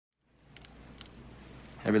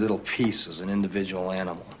Every little piece is an individual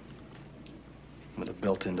animal with a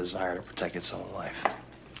built-in desire to protect its own life.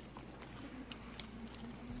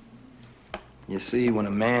 You see, when a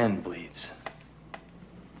man bleeds,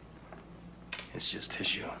 it's just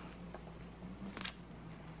tissue.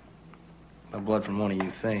 The blood from one of you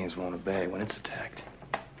things won't obey when it's attacked.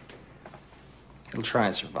 It'll try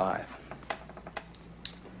and survive.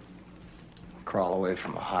 Crawl away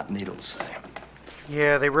from a hot needle, say.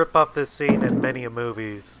 Yeah, they rip off this scene in many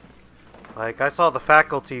movies. Like, I saw The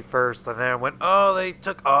Faculty first, and then I went, oh,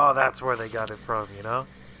 that's where they got it from, you know?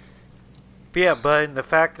 But yeah, but in The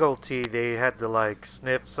Faculty, they had to, like,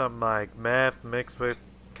 sniff some, like, meth mixed with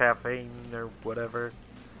caffeine or whatever.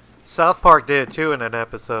 South Park did it, too, in an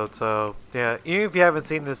episode, so, yeah, even if you haven't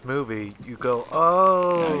seen this movie, you go,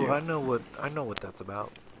 oh, I know what that's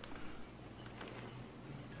about.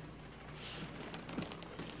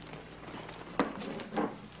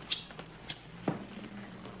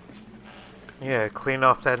 Yeah, clean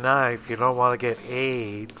off that knife. You don't want to get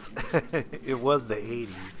AIDS. It was the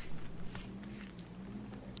 80s.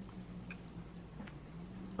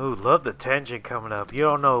 Ooh, love the tension coming up. You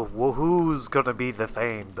don't know who's going to be the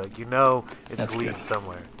thing, but you know it's leading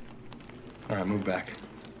somewhere. All right, move back.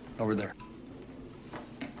 Over there.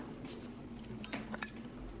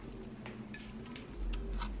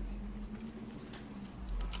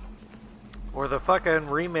 Or the fucking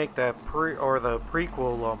remake the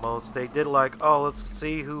prequel almost, they did like, oh, let's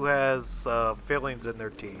see who has fillings in their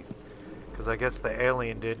teeth. Because I guess the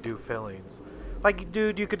alien did do fillings. Like,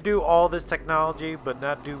 dude, you could do all this technology but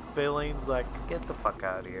not do fillings? Like, get the fuck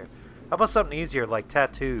out of here. How about something easier, like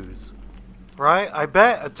tattoos? Right? I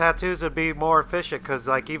bet tattoos would be more efficient because,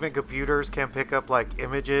 like, even computers can pick up, like,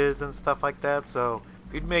 images and stuff like that. So,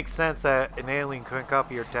 it makes sense that an alien couldn't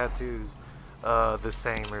copy your tattoos the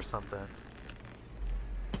same or something.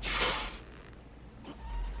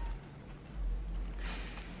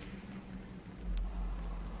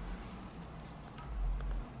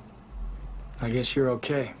 I guess you're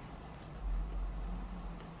okay.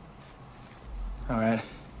 All right.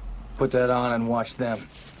 Put that on and watch them.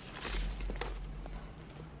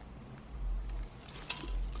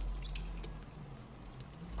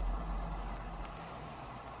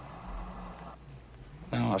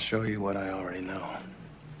 Now I'll show you what I already know.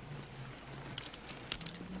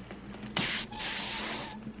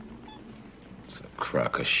 It's a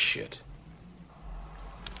crock of shit.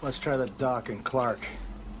 Let's try the Doc and Clark.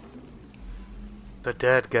 The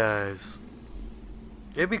dead guys.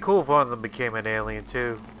 It'd be cool if one of them became an alien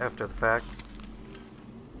too, after the fact.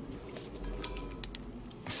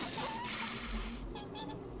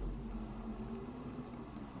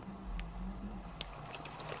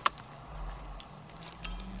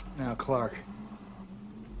 Now, Clark.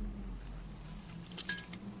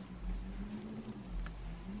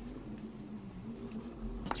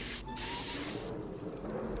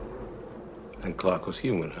 And Clark was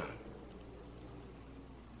human, huh?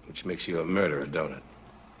 Which makes you a murderer, don't it?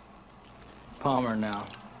 Palmer now.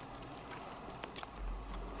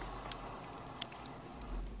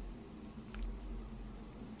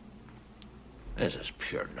 This is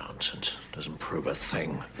pure nonsense. Doesn't prove a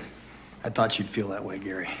thing. I thought you'd feel that way,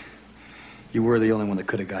 Gary. You were the only one that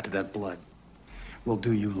could have got to that blood. We'll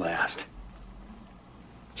do you last.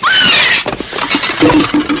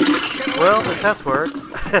 Well, the test works.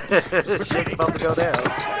 Shit's about to go down.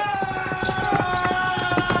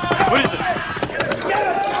 What is it?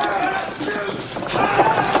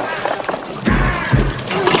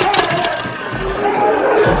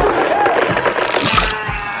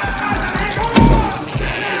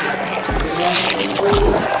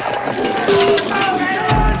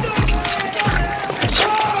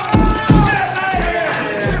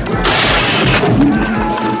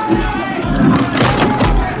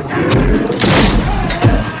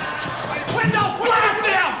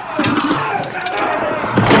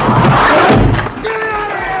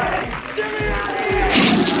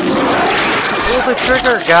 The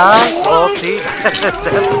trigger guy. Well, see, that's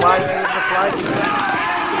why you're in the fly trap.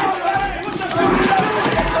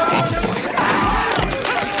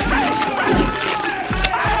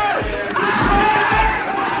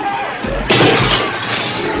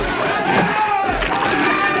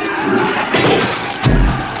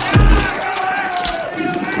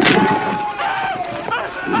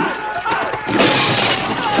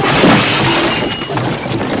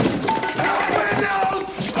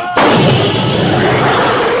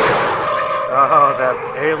 Oh, that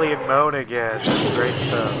alien moan again. Great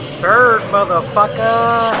stuff. Bird,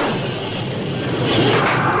 motherfucker!